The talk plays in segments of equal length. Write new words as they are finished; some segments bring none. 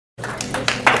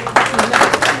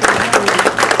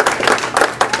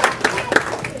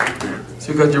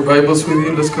So you got your Bibles with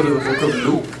you. Let's go to the book of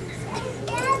Luke.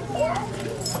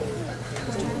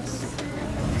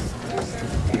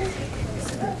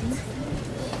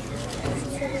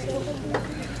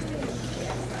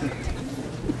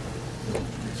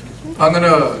 I'm going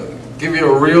to give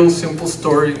you a real simple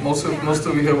story. Most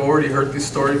of you have already heard this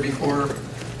story before.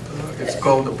 It's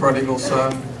called the Prodigal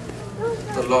Son,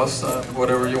 the Lost Son,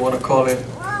 whatever you want to call it.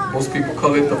 Most people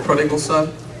call it the Prodigal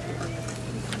Son.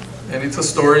 And it's a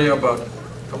story about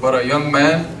a young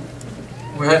man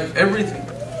who had everything.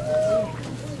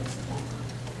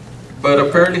 But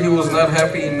apparently he was not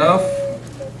happy enough.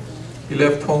 He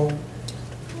left home.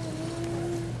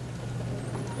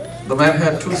 The man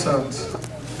had two sons,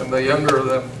 and the younger of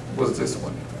them was this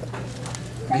one.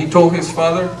 And he told his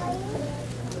father,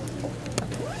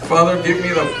 "Father, give me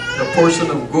the portion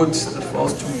of goods that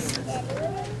falls to me."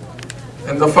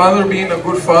 And the father, being a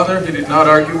good father, he did not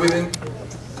argue with him.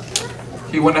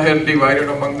 He went ahead and divided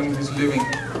among them his living.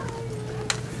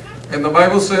 And the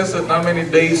Bible says that not many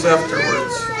days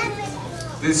afterwards,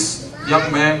 this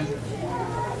young man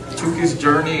took his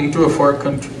journey into a far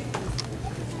country.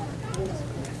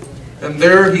 And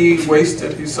there he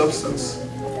wasted his substance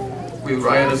with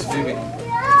riotous living.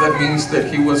 That means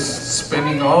that he was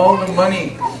spending all the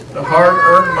money, the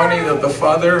hard-earned money that the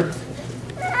father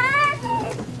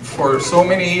for so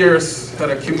many years had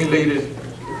accumulated.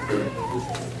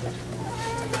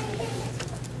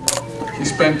 He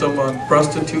spent them on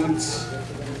prostitutes,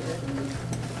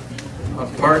 on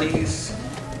parties,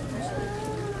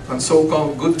 on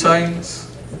so-called good times.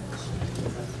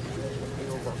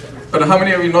 But how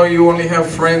many of you know you only have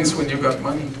friends when you got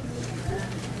money?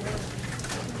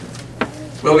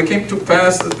 Well, it came to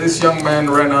pass that this young man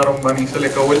ran out of money. Se le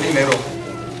acabó el dinero.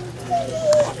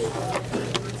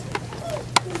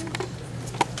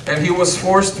 And he was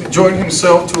forced to join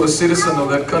himself to a citizen of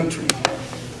that country.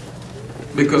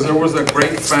 Because there was a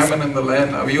great famine in the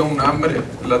land. Había un hambre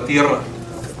en la tierra.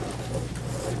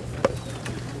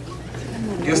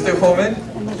 Y este joven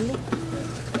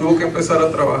tuvo que empezar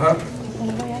a trabajar.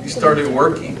 He started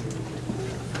working.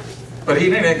 But he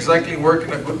didn't exactly work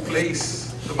in a good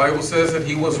place. The Bible says that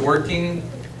he was working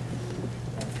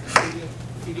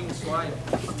feeding swine.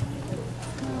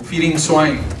 Feeding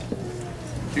swine.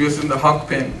 He was in the hog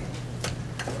pen.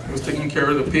 He was taking care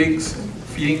of the pigs and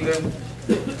feeding them.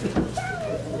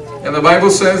 And the Bible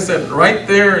says that right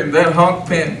there in that hog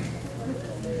pen,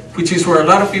 which is where a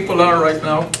lot of people are right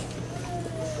now,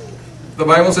 the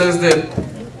Bible says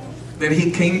that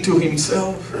he came to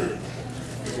himself.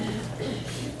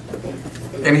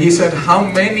 And he said, "How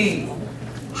many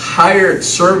hired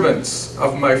servants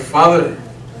of my father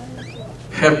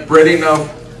have bread enough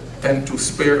and to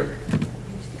spare?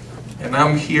 And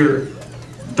I'm here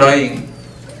dying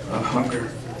of hunger."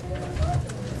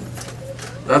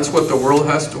 That's what the world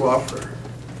has to offer.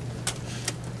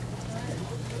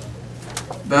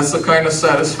 That's the kind of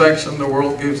satisfaction the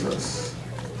world gives us.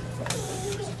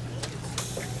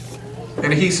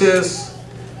 And he says,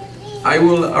 "I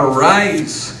will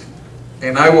arise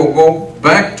and I will go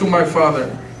back to my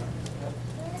father.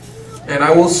 And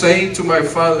I will say to my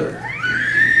father,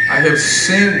 I have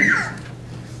sinned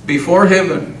before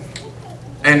heaven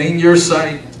and in your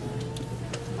sight,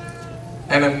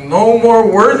 and am no more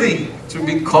worthy to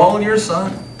be called your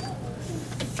son.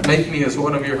 Make me as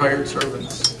one of your hired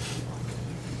servants."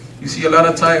 You see, a lot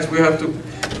of times we have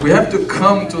to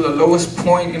come to the lowest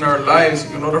point in our lives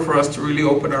in order for us to really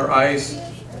open our eyes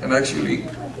and actually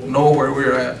know where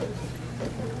we're at.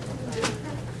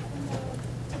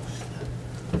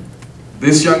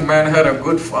 This young man had a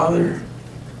good father.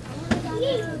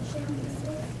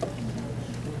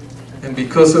 And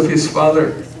because of his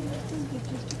father,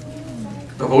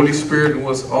 the Holy Spirit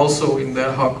was also in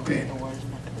that hog pen.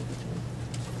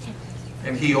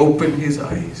 And he opened his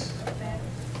eyes.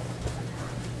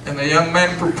 And the young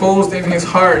man proposed in his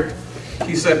heart.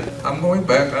 He said, "I'm going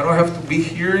back. I don't have to be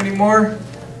here anymore.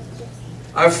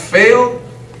 I've failed.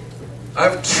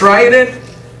 I've tried it.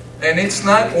 And it's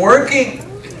not working.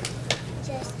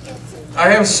 I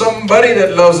have somebody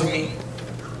that loves me.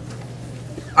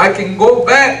 I can go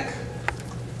back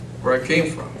where I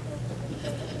came from."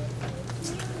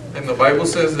 And the Bible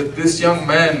says that this young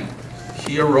man,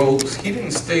 he arose. He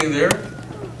didn't stay there.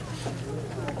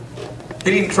 He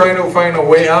didn't try to find a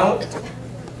way out.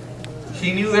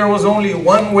 He knew there was only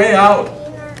one way out.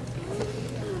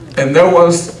 And that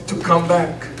was to come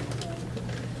back.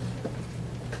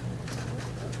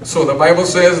 So the Bible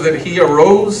says that he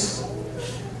arose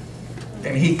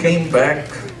and he came back.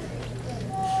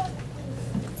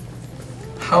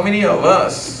 How many of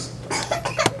us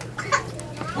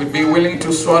would be willing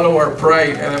to swallow our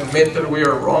pride and admit that we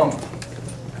are wrong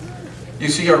You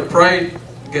see, our pride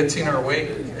gets in our way.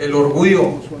 El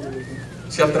orgullo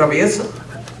se atraviesa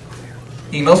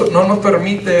y no nos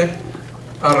permite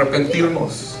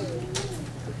arrepentirnos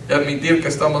y admitir que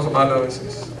estamos mal a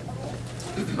veces.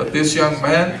 But this young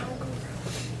man,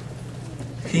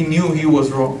 he knew he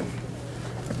was wrong.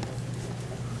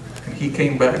 And he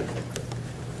came back.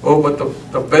 Oh, but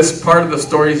the best part of the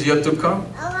story is yet to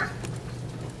come.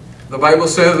 The Bible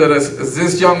says that as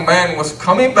this young man was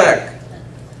coming back,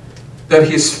 that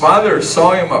his father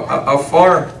saw him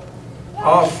afar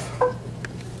off,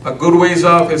 a good ways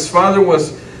off. His father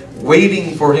was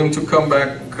waiting for him to come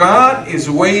back. God is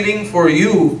waiting for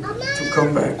you to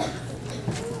come back.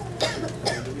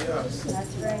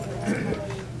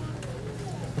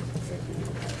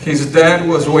 His dad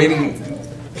was waiting.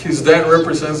 His dad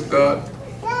represents God.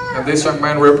 And this young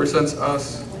man represents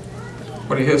us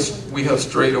when we have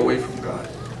strayed away from God.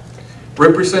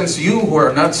 Represents you who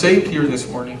are not saved here this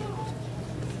morning.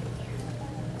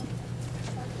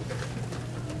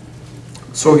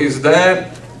 So his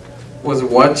dad was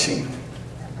watching.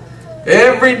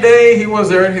 Every day he was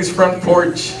there in his front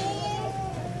porch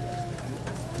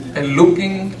and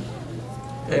looking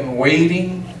and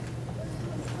waiting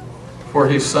for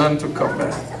his son to come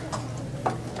back.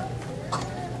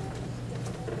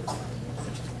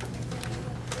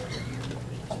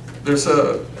 There's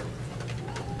a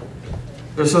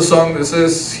song that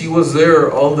says he was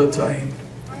there all the time,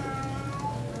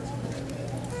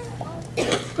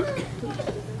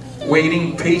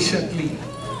 waiting patiently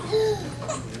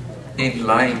in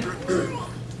line.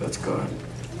 That's God.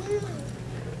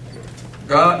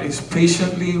 God is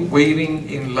patiently waiting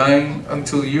in line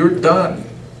until you're done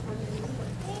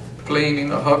playing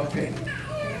in a hog pen.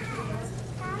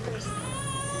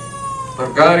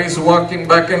 But God is walking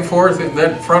back and forth in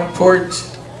that front porch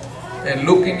and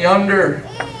looking yonder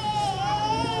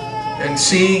and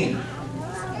seeing,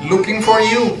 looking for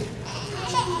you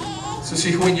to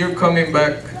see when you're coming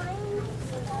back.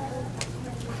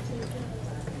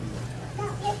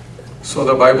 So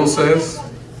the Bible says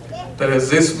that as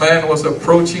this man was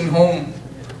approaching home,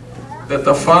 that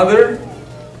the father,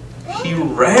 he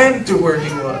ran to where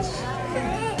he was.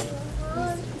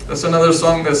 There's another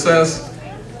song that says,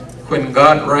 when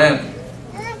God ran,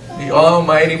 the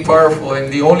Almighty Powerful,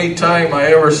 and the only time I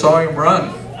ever saw him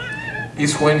run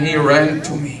is when he ran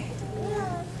to me.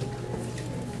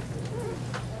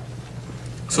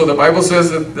 So the Bible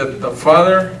says that the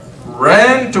father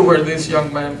ran to where this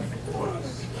young man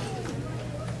was.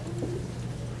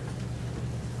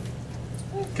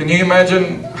 Can you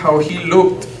imagine how he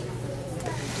looked?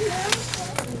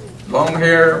 Long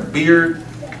hair, beard,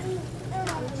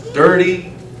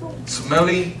 dirty,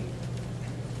 smelly.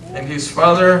 And his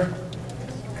father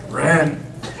ran.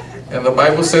 And the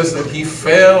Bible says that he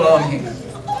fell on him.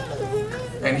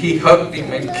 And he hugged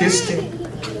him and kissed him.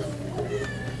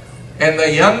 And the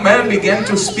young man began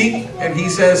to speak. And he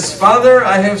says, "Father,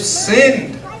 I have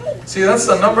sinned." See, that's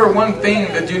the number one thing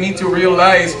that you need to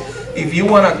realize. If you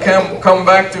want to come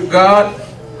back to God,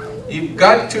 you've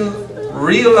got to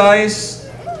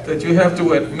realize that you have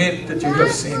to admit that you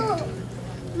have sinned.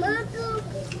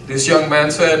 This young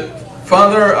man said,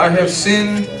 "Father, I have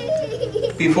sinned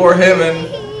before heaven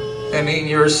and in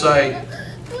your sight.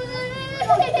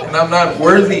 And I'm not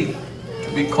worthy to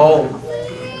be called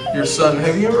your son."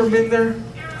 Have you ever been there?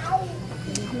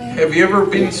 Have you ever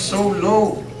been so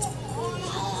low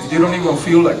that you don't even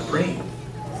feel like praying?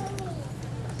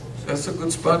 That's a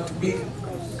good spot to be.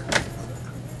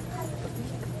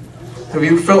 Have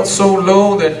you felt so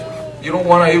low that you don't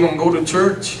want to even go to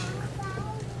church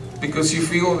because you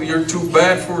feel you're too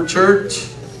bad for church?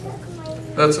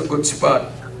 That's a good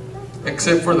spot,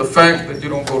 except for the fact that you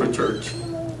don't go to church.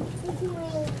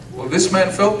 Well, this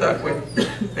man felt that way,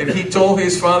 and he told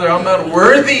his father, "I'm not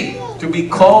worthy to be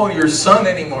called your son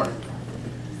anymore."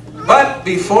 But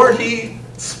before he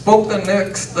spoke the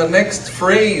next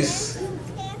phrase,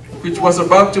 which was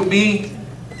about to be,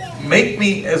 "Make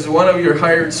me as one of your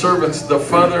hired servants," the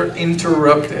father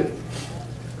interrupted.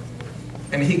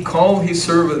 And he called his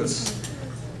servants.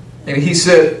 And he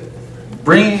said,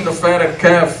 "Bring the fatted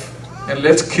calf and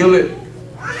let's kill it.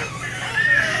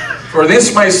 For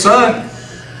this my son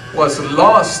was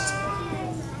lost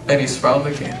and is found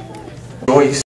again." Rejoice.